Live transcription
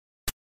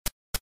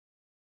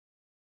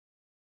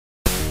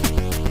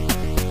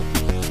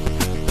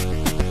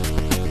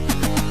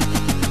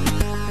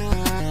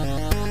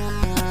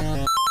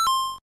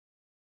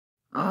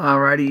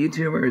Alrighty,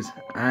 YouTubers,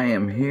 I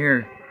am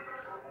here.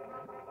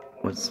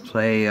 Let's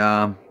play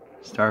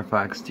Star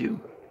Fox 2.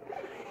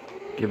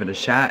 Give it a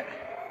shot.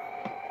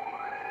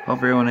 Hope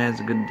everyone has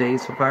a good day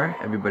so far.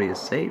 Everybody is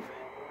safe.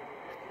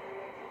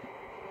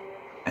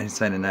 I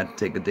decided not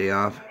to take a day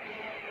off.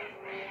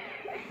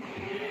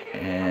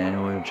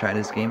 And we'll try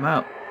this game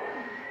out.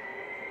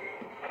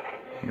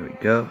 Here we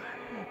go.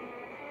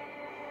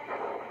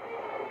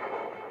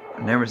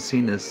 I've never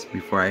seen this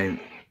before.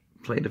 I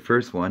played the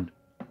first one,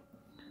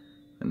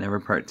 but never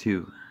part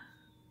 2.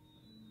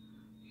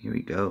 Here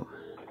we go.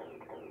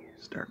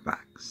 Star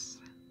Fox.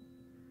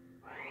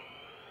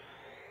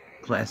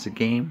 Classic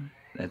game.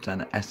 That's on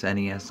the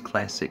SNES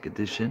Classic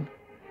Edition.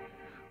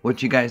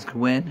 What you guys could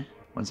win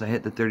once I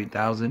hit the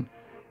 30,000.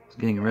 It's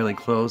getting really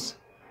close.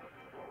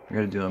 I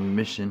gotta do a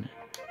mission.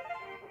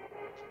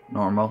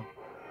 Normal.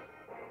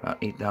 About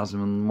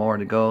 8,000 more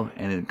to go,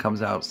 and it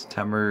comes out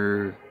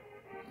September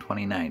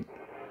 29th.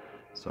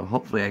 So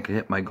hopefully I could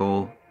hit my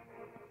goal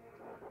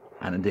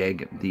on the day I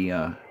get the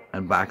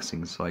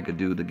unboxing, so I could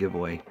do the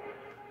giveaway.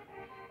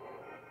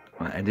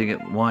 I did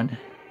get one,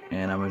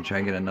 and I'm gonna try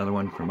and get another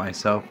one for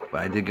myself, but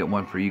I did get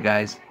one for you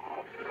guys,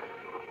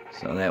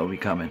 so that will be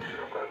coming.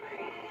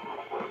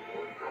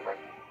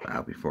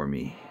 Wow, before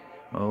me.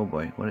 Oh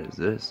boy, what is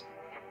this?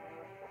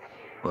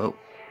 Whoa.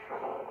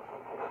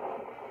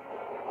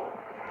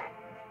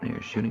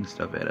 They're shooting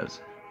stuff at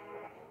us.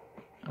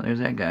 Oh, there's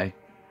that guy.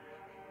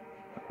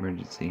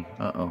 Emergency.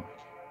 Uh-oh.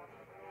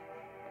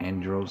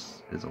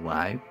 Andross is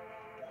alive.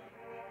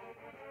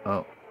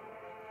 Oh.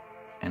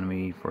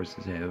 Enemy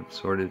forces have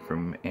sorted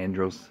from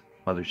Andross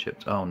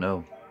motherships. Oh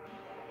no.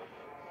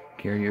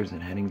 Carriers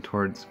and heading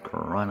towards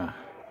Corona.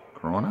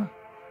 Corona?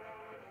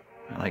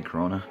 I like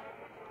Corona.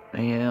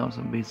 They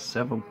also be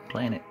several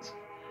planets.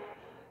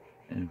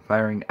 And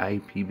firing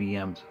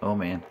IPBMs. Oh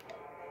man.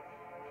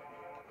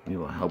 We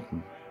will help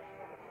them.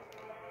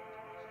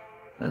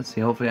 Let's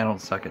see. Hopefully I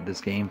don't suck at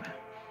this game.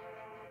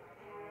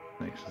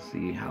 Let's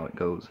see how it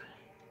goes.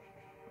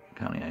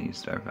 Counting on you,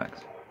 Star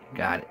Fox.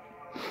 Got it.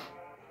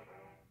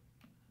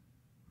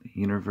 The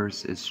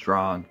universe is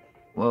strong.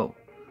 Whoa.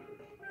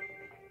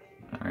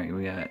 Alright,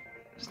 we got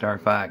Star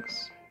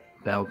Fox,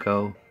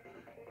 Balco,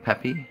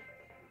 Peppy,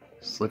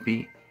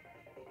 Slippy,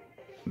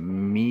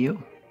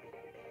 Mew,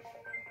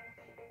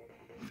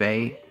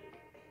 Faye,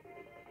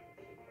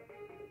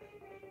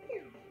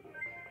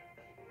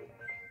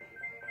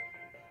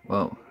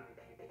 whoa.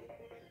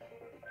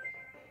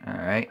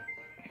 Alright,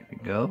 here we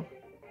go.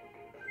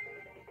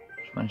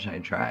 Which one should I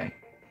try?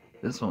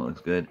 This one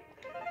looks good.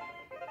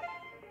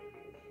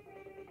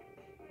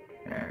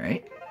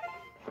 Alright.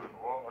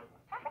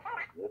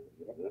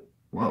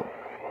 Whoa,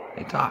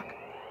 they talk.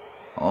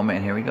 Oh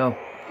man, here we go.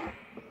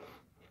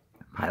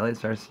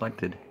 Pilots are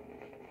selected.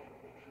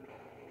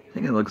 I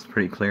think it looks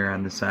pretty clear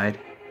on this side.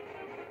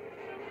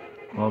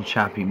 A little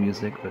choppy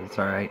music, but it's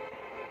alright.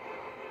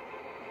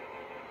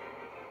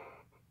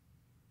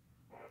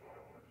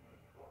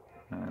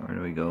 Alright, where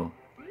do we go?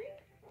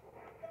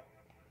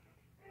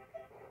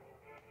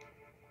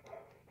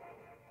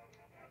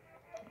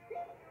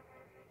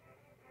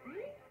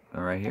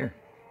 Oh, right here.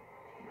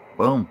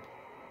 Boom.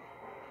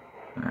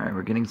 Alright,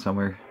 we're getting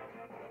somewhere.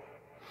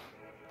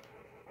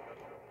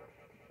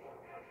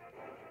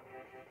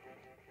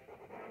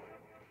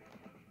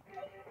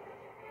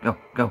 Go,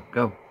 go,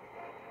 go.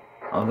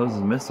 Oh, those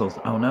are missiles.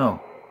 Oh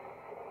no.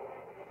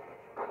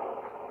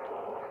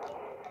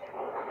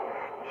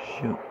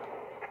 Shoot.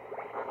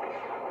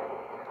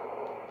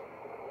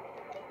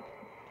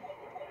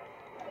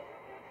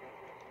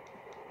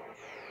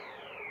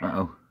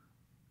 Uh-oh.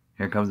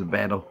 Here comes the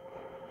battle.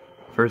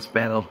 First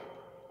battle.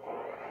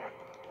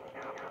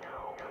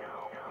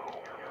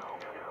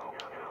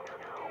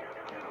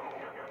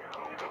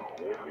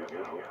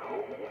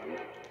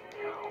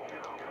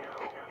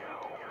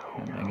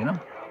 Did I get him?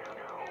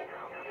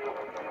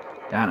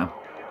 Got him.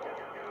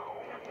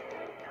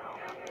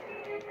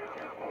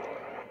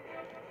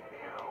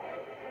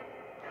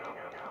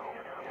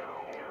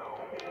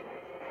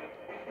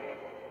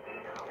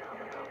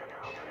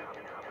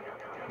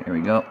 There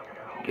we go.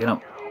 Get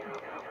him.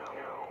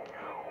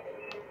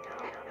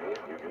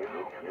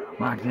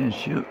 Locked in,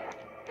 shoot.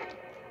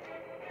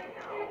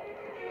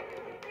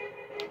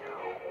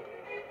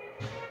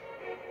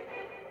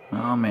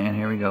 Oh man,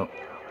 here we go.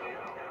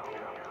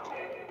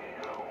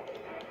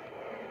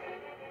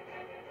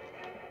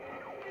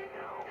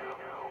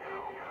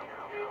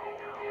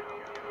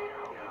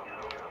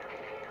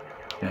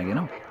 Can I get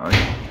him? Oh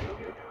yeah.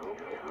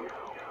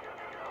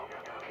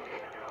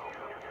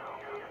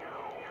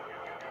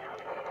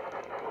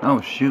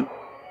 Oh shoot.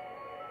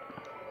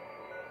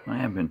 What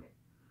happened?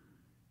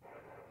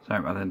 Sorry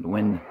about that. The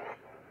wind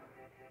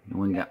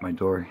got my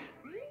door.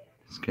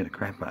 Scared the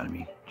crap out of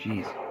me.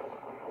 Jeez.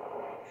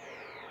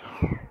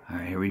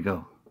 Alright, here we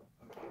go.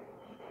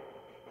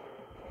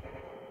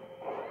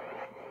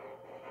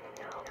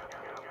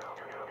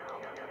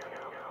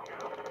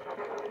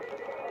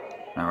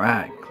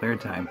 Alright, clear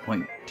time,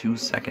 0.2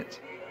 seconds.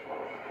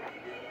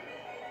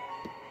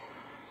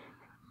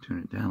 Turn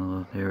it down a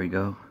little, there we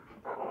go.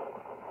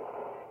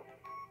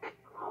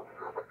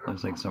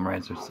 Looks like some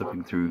rats are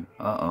slipping through.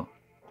 Uh-oh.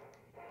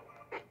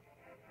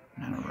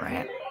 Not a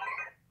rat.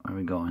 Where are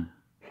we going?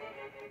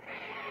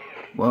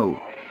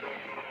 Whoa.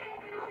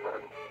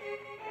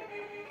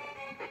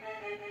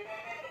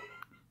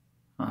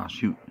 Oh,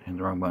 shoot. Hit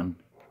the wrong button.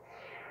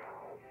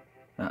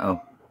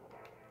 Uh-oh.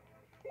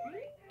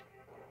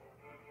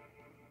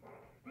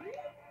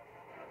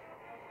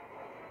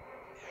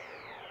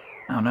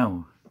 Oh,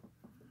 no.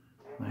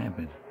 What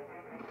happened?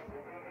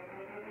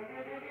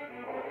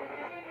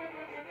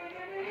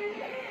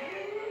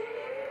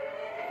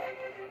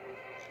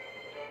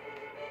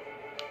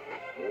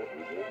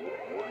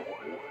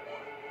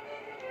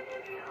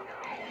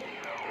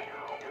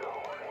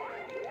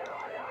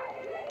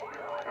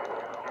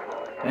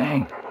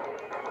 Dang.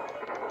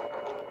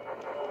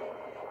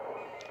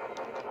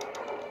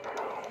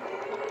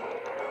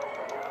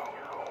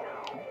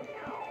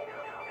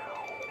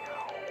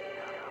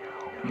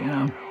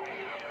 Yeah.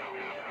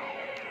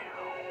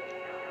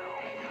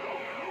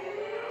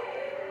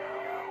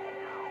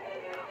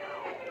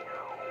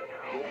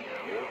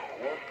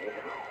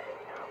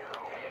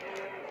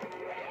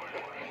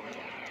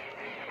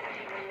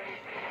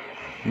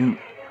 Shoot.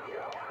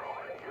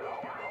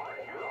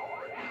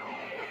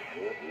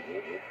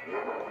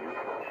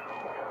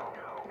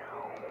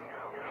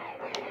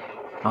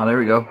 Oh, there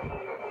we go.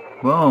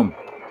 Boom.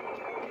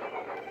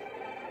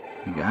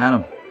 You got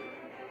him.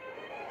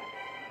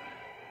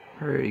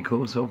 Pretty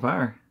cool so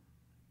far.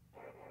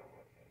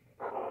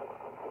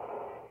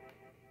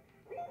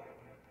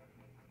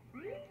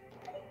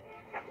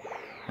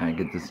 Alright,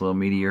 get this little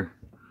meteor.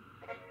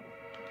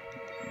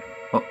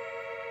 Oh.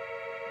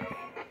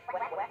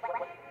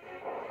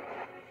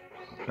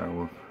 Star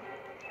Wolf.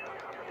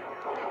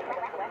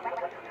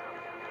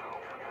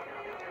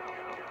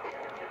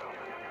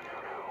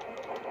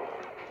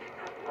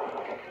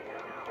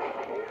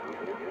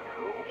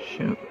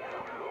 Shoot.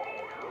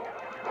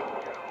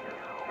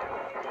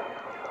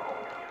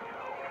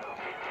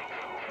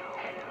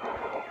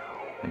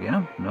 Did I get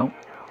him? Nope.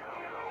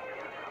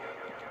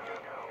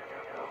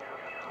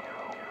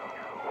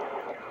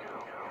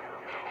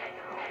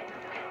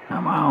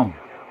 Come on.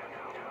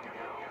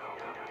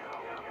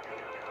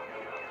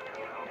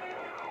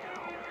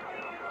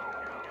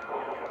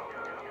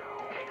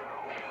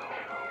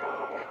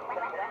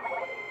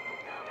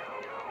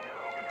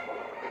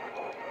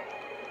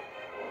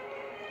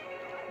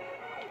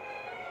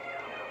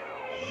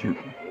 Shoot.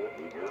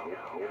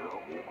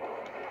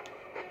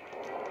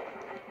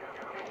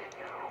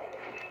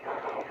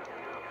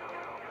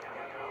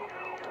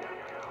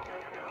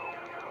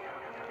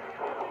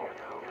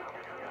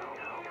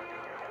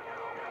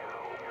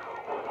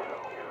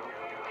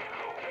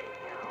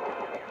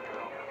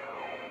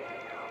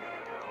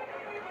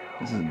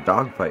 This is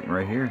dogfighting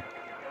right here.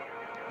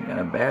 We got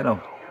a battle.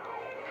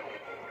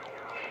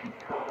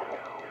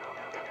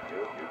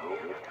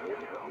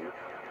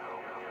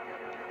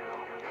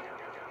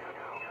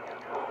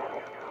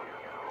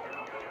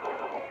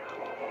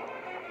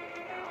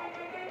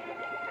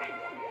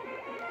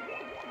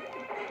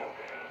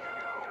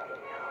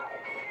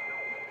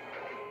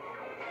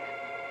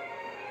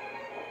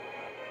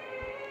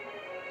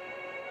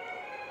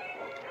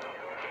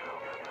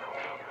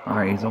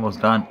 Alright, he's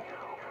almost done.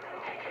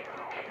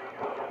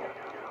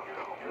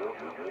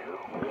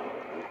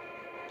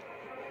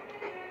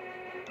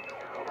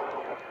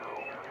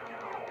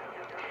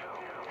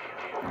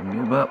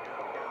 Don't give up.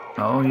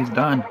 Oh, he's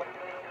done.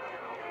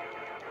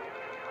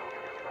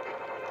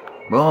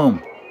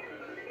 Boom.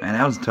 Man,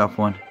 that was a tough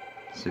one.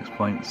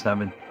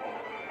 6.7.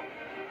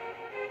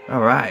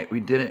 Alright, we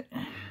did it.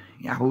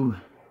 Yahoo.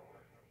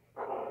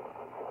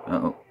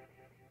 Uh-oh.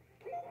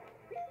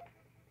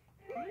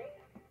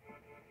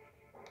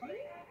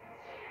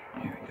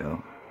 Here we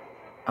go.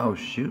 Oh,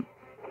 shoot.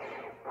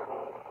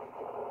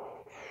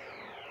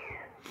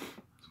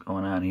 What's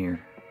going on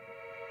here?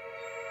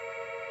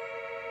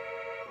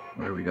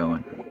 Where are we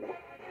going?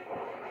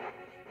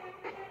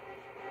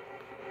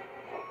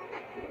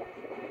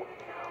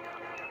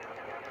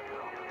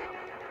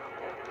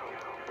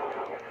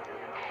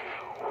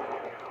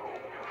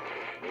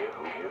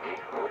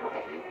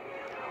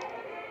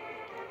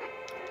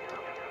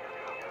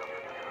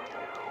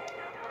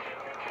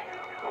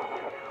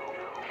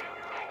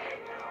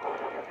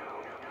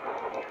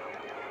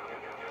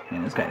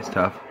 Man, this guy's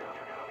tough.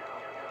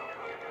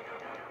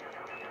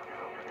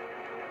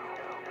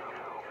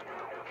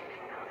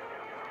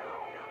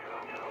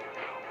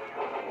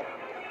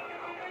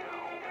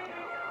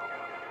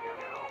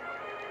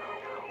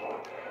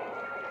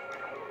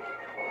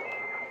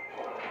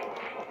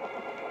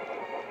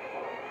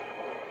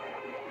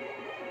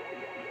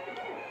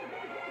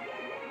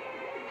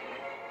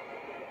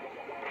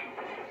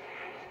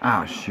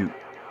 Oh, shoot.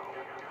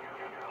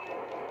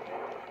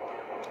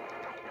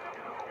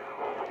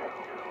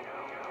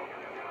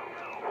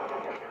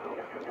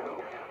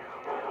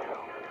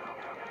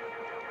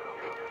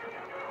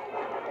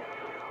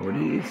 What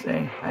did he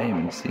say? I didn't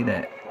even see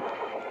that.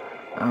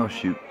 Oh,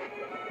 shoot.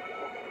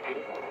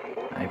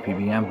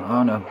 IPBM.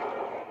 Oh, no.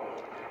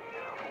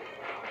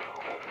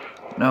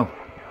 No.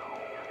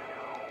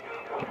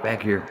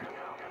 Back here.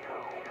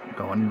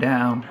 Going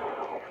down.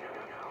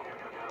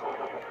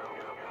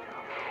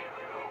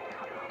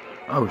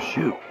 Oh,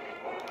 shoot.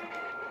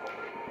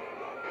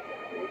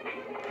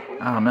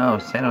 Oh, no.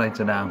 Satellites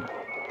are down.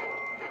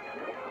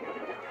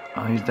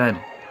 Oh, he's dead.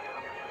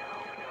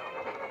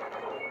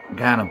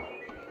 Got him.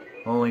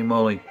 Holy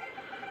moly.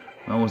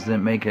 Almost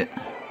didn't make it.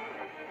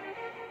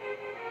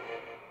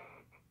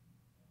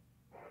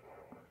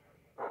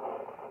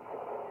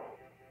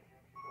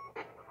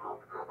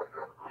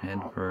 Head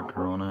for a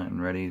Corona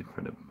and ready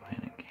for the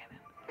planet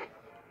cannon.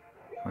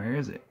 Where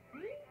is it?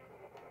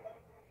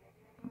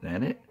 Is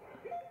that it?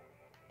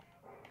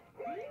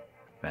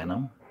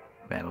 Venom?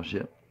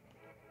 Battleship?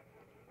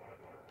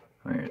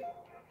 Where?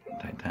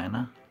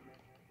 Titana?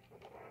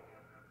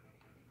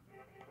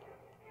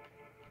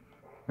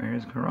 Where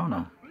is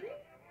Corona?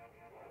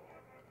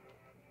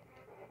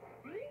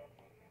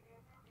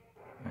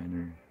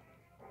 Fighter.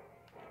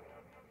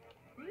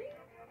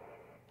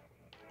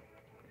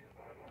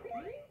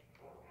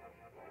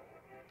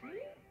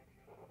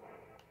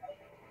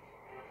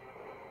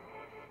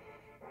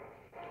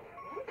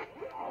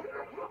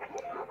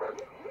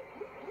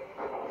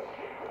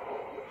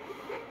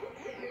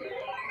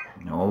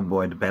 Oh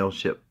boy, the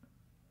battleship.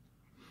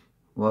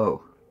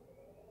 Whoa.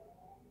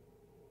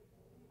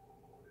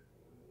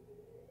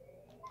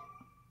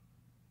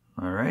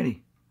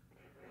 Alrighty.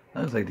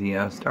 That looks like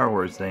the Star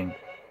Wars thing.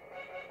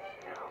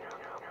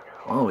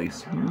 Holy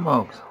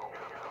smokes.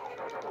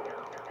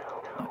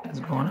 What is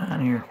going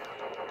on here?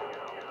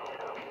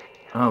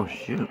 Oh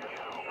shoot.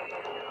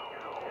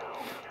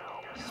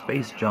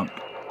 Space junk.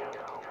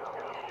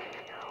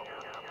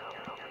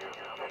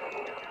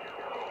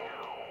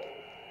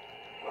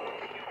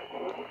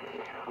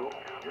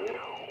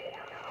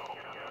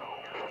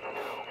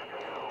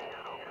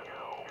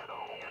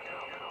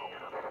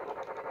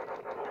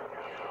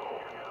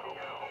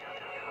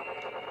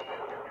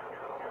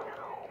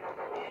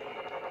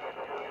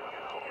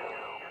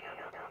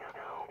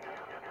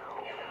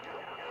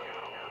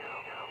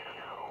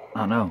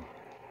 Oh no.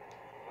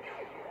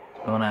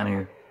 What's going on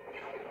here?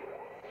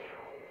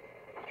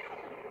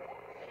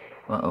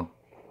 Uh-oh.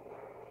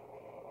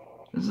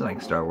 This is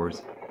like Star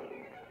Wars.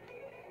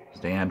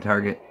 Stay on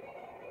target.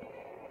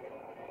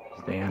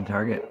 Stay on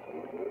target.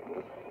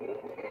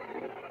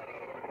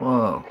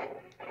 Whoa.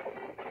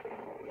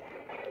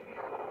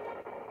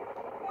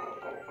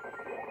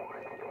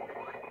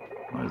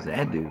 What does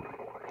that do?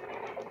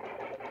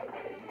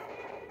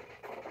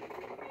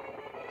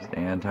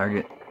 Stay on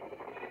target.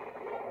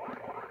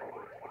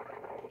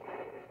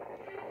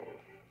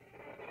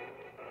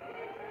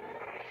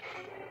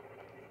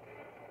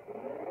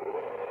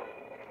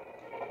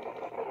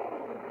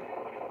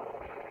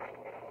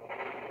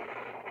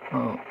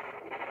 Oh.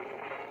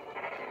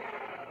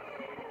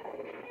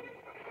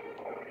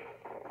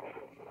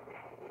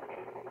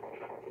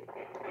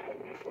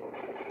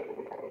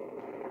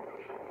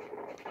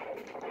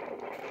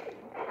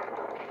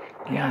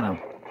 Got him.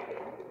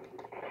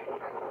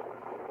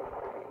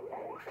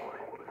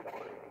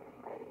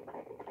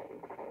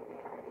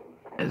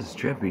 This is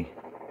trippy.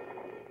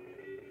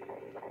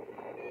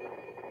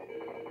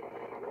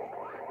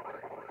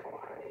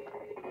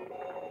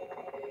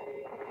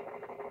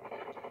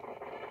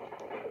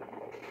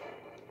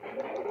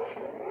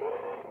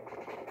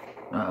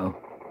 Uh-oh.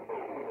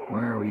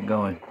 Where are we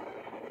going?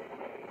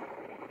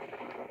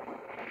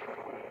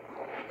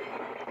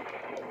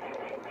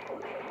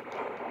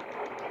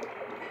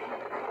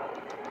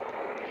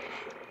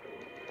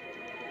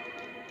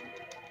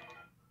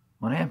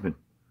 What happened?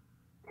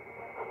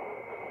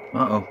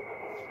 Uh-oh.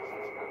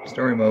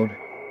 Story mode.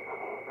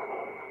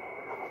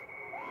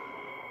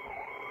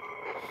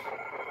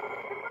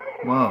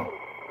 Whoa.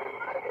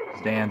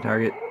 Stay on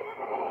target.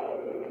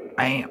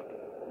 Bam.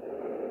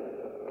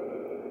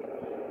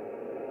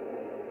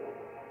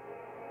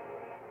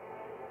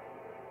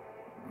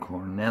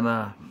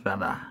 Cornella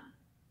Fella.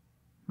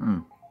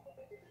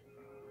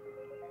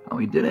 Oh,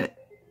 he did it.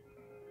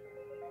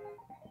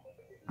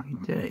 He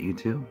did it, you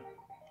two.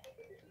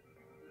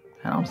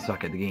 I don't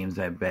suck at the games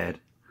that bad.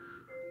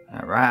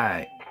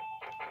 Alright.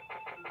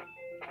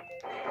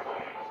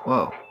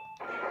 Whoa.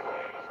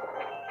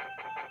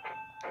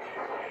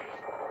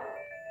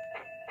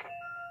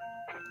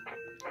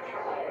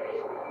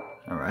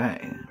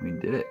 Alright, we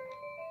did it.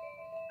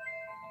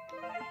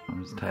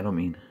 What does the title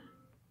mean?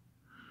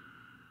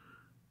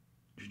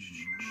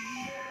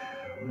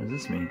 What does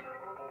this mean?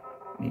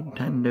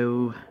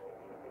 Nintendo.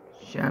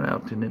 Shout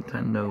out to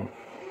Nintendo.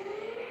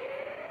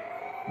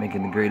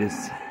 Making the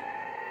greatest.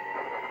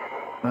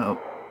 Uh-oh.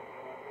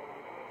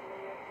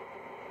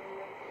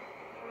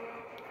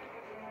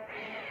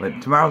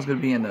 But tomorrow's going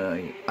to be an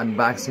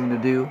unboxing to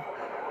do.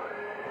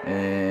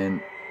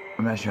 And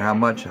I'm not sure how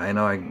much. I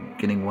know I'm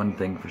getting one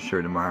thing for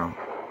sure tomorrow.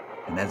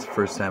 And that's the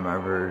first time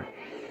I'm ever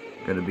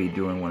going to be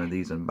doing one of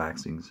these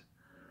unboxings.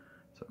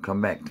 So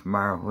come back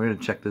tomorrow. We're going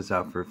to check this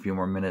out for a few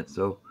more minutes.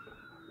 So,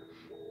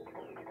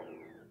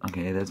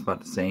 okay, that's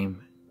about the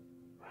same.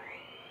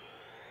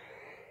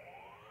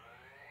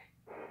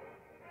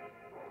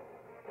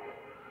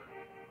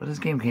 But this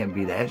game can't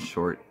be that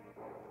short.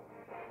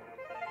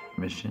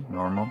 Mission,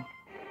 normal.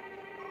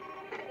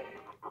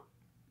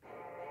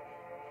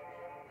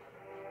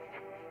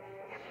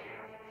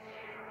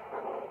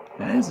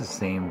 That is the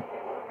same.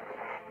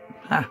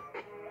 Ha!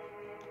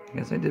 I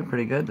guess I did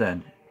pretty good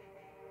then.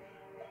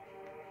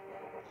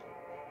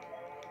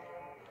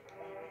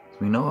 So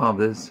we know all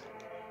this.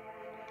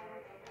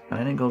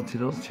 But I didn't go to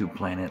those 2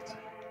 planets.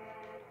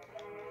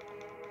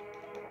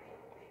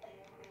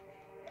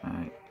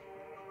 Alright.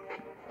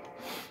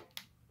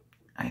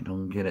 I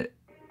don't get it.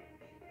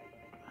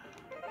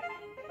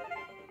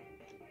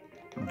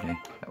 Okay,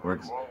 that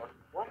works.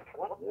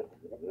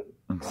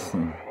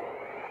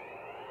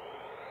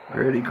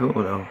 Pretty cool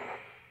though.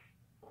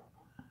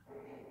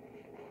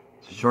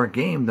 It's a short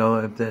game though,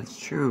 if that's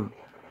true.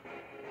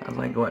 I was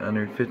like, what,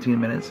 under 15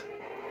 minutes?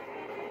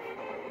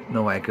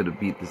 No way I could have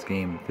beat this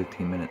game in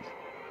 15 minutes.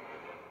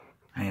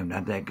 I am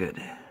not that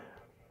good.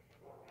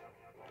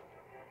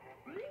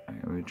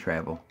 Alright, we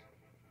travel.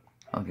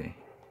 Okay.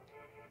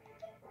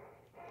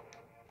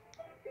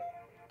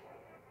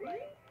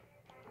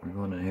 We're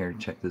going in here to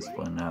check this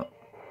one out.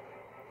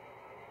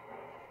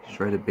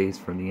 Destroy the base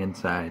from the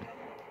inside.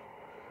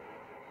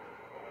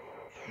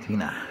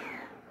 Tina.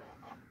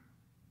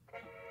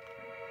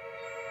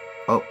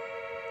 Oh,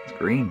 it's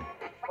green.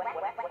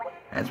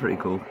 That's pretty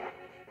cool.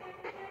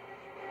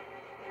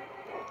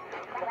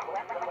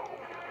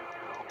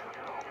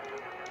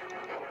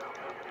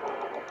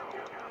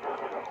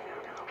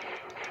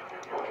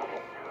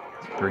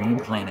 It's a green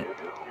planet.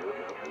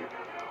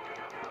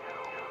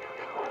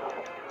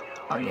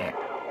 Oh yeah.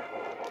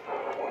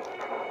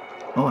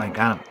 Oh, I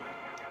got him.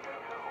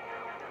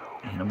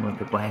 And I'm with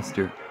the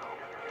blaster.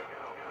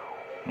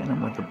 And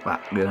I'm with the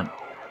bot gun.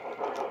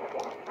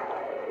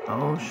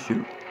 Oh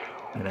shoot.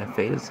 Did I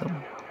phase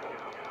him?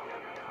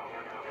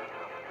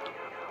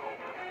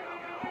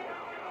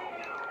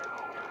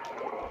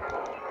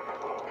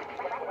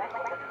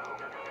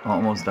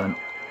 Almost done.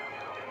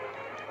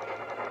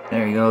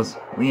 There he goes.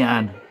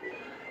 Leon.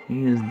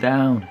 He is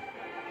down.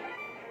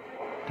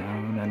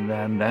 Down and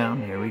down,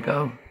 down. Here we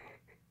go.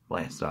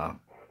 Blast off.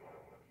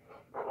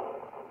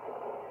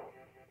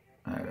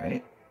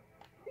 Alright.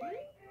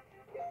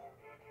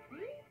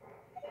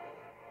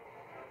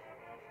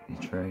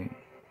 Detroit.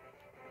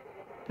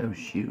 Oh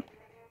shoot.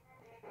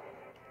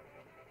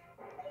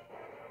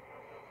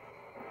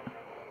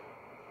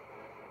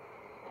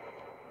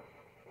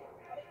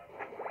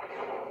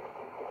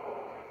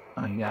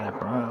 Oh, you got it,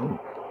 bro.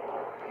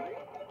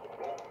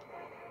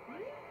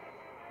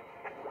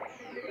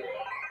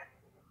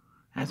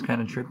 That's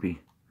kind of trippy.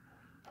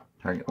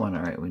 Target 1,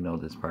 alright, we know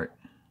this part.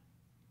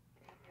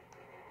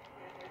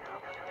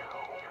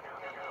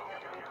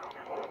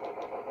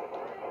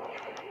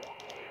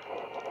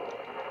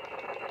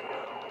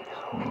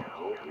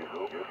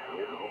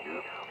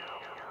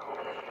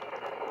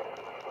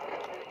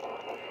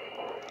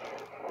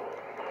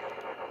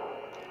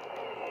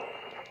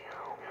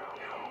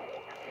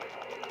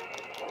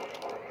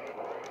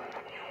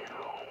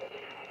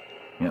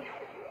 Yep,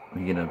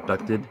 we get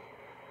abducted.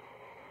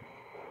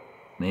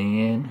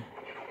 And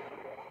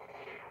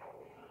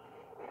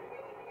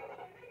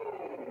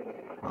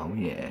oh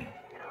yeah.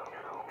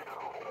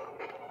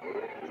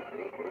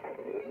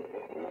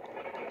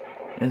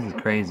 This is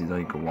crazy though,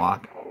 you can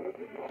walk.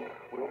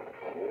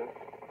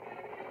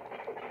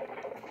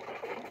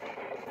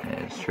 Yeah,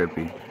 it's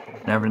trippy.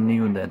 Never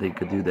knew that they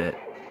could do that.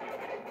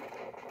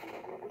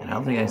 And I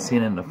don't think I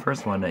seen it in the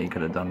first one that you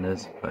could have done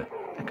this, but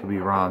I could be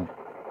wrong.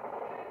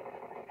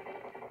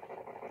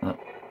 Oh.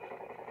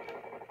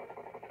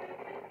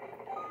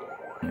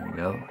 There we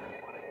go.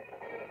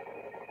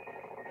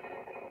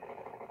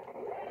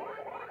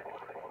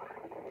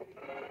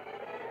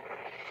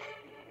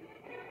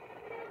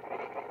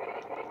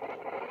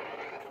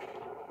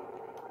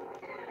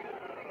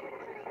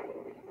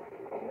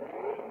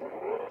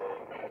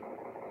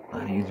 A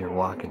lot easier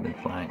walking than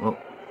flying. Whoa.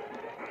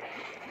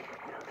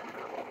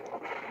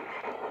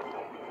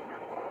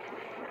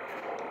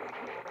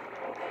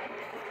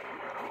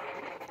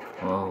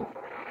 Whoa.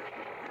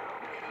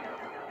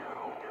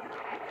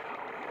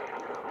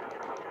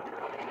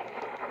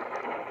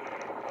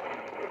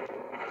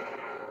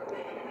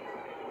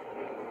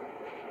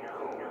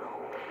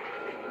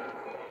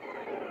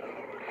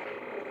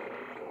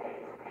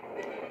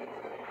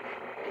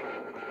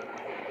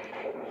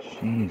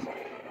 Jeez.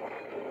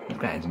 This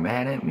guy's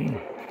mad at me.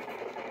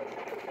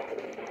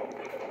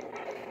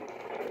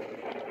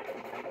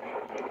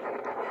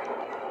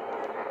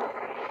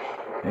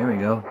 There we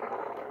go.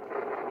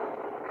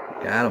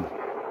 Got him.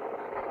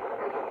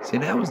 See,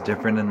 that was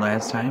different than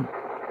last time.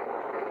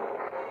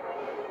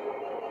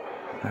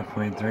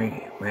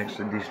 5.3. We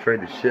actually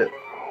destroyed the ship.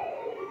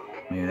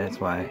 Maybe that's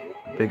why.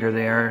 The bigger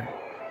they are,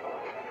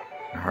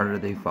 the harder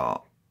they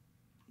fall.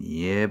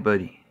 Yeah,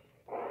 buddy.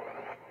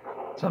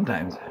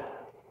 Sometimes.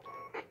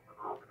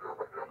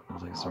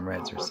 Looks like some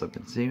rats are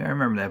slipping. See, I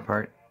remember that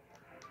part.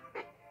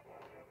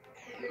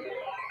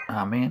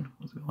 Aw, man.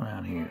 What's going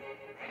on here?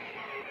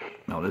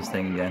 No, this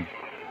thing again.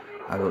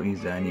 I'll go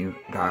easy on you.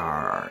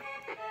 Gar.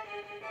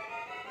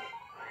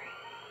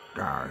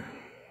 Gar.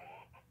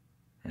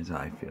 That's how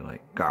I feel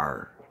like.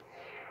 Gar.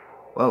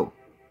 Whoa.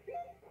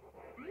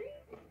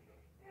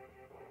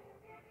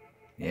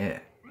 Yeah.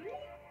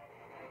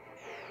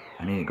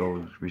 I need to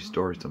go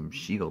restore some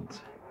shields.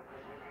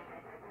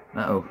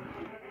 Uh-oh.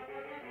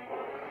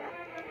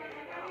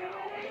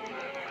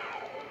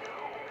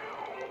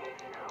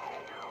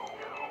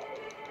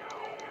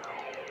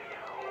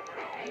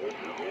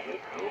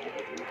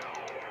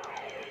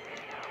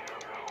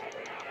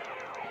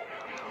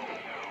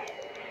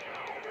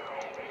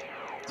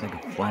 It's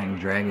like a flying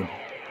dragon.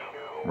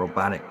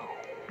 Robotic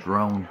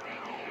drone.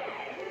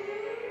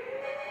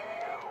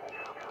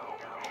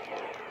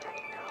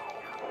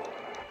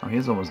 Oh,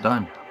 he's almost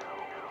done.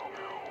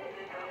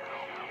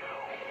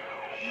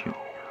 Shoot.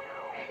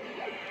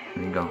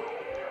 There you go.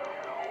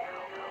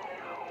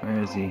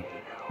 Where is he?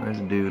 Where's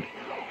the dude?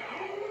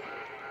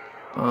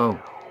 Oh.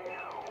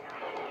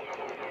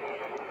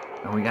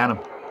 Oh, we got him.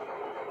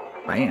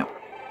 Bam.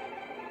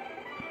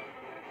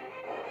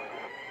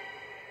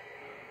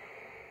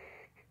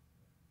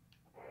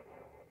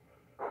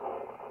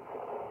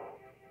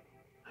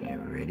 Get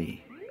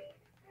ready.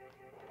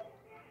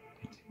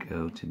 Let's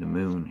go to the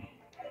moon.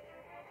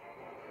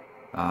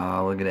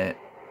 Oh, look at that.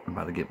 I'm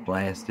about to get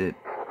blasted.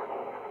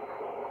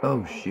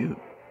 Oh, shoot.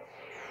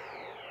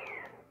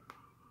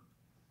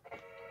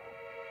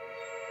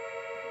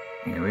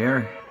 Here we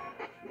are.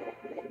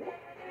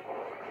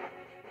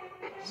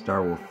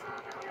 Star Wolf.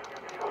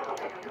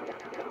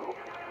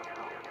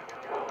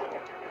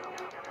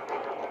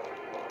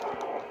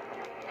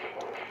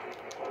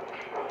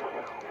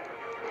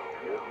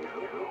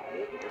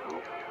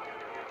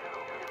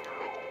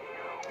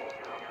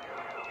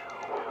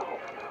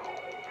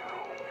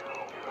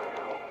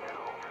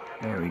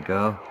 There we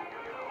go.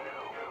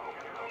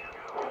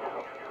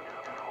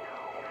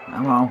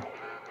 Come on.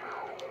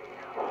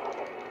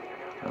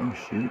 Oh,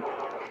 shoot.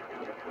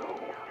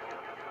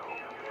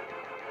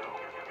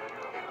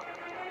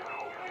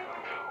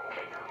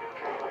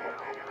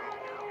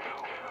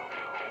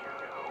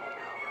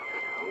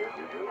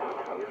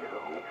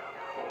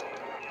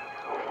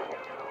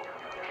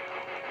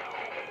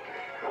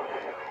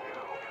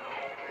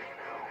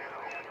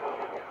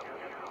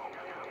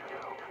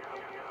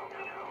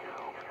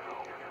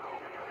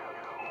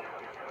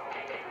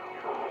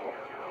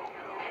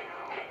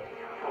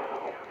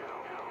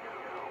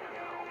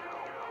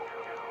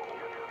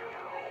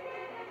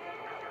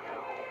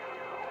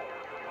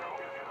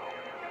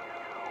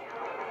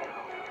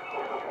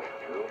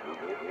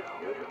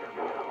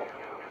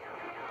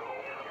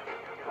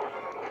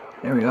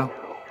 There we go.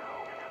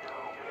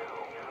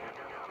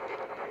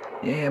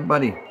 Yeah,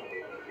 buddy.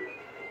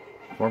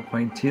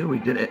 4.2, we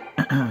did it.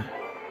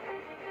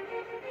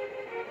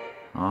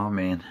 Oh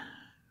man,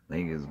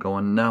 leg is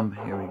going numb.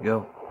 Here we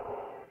go.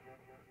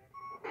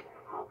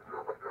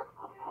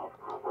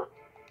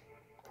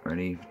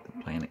 Ready for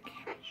the planet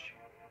catch.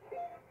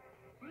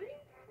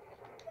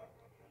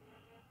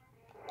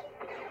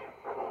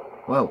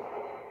 Whoa.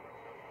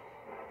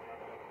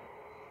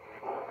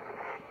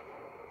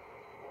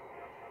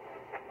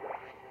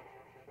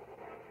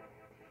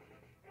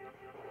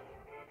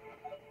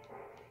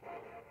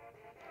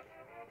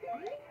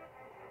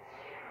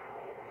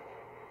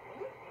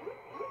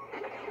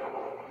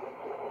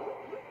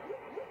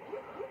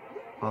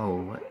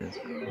 Oh, what is...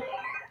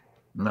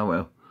 No,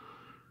 well.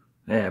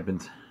 That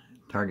happens.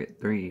 Target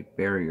 3,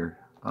 barrier.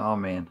 Oh,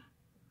 man.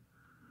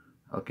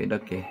 Okay,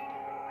 okay.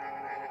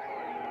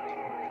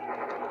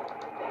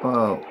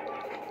 Whoa.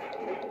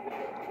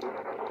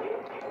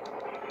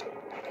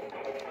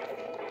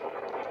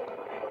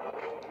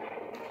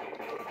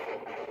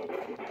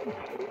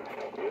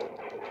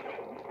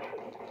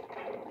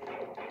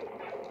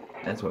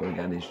 That's what we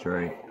got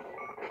destroyed.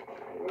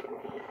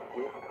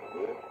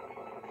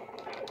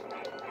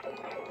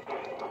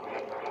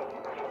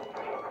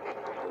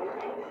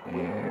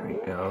 There we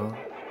go.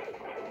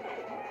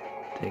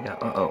 Take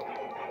out. Uh-oh.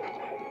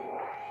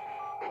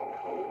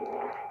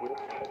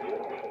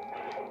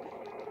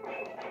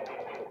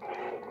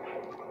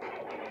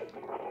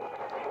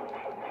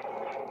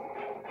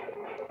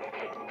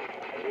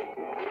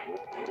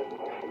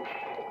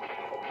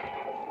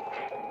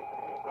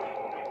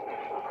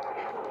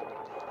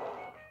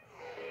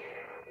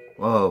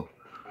 Whoa.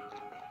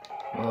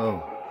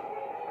 Whoa.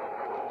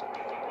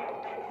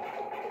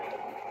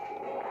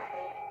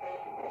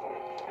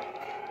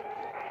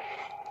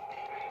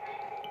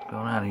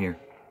 Going out of here.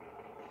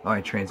 Oh,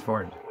 I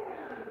transformed.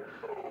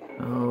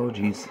 Oh,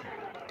 jeez.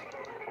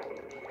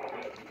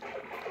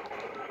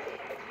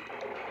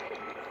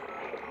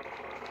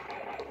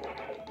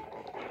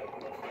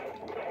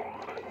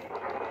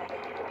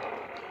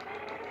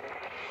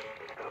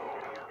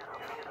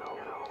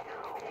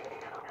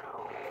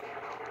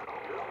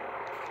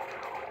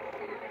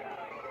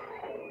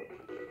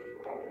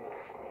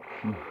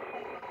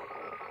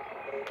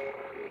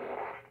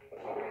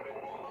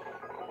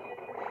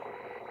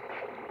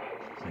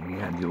 So you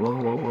gotta do, whoa,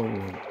 whoa, whoa,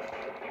 whoa.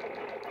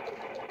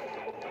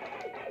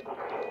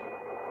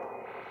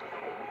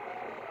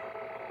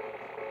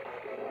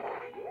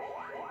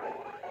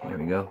 There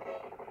we go.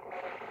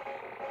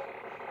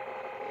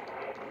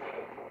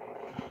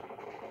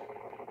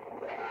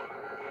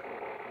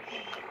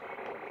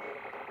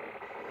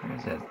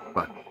 Where's that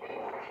buck?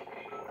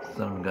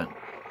 Son of a gun.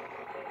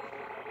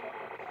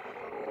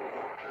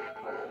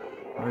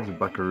 Where's the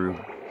buckaroo?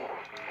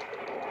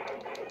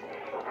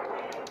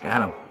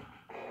 Got him.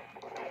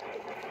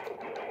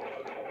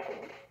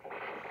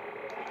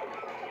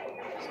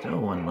 Still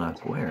one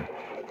left. Where?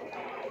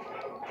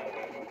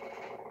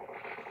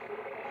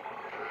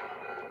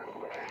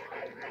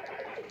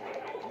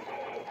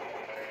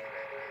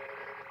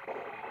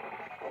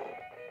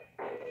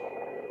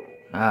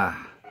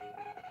 Ah.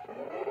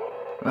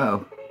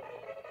 Uh-oh.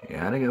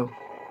 Gotta go.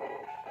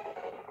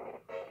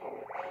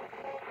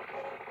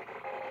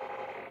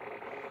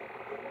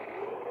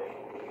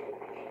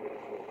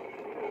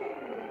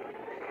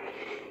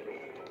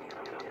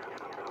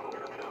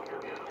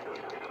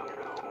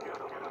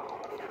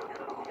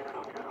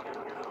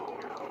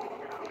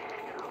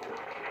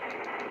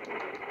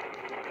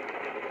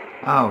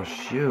 Oh,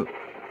 shoot.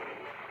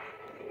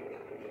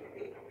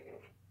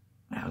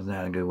 That was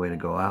not a good way to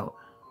go out.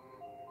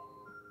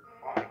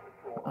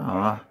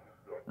 Aw.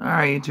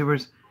 Alright,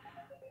 YouTubers.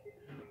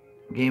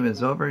 Game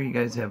is over. You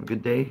guys have a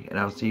good day, and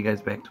I'll see you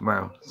guys back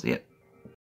tomorrow. See ya.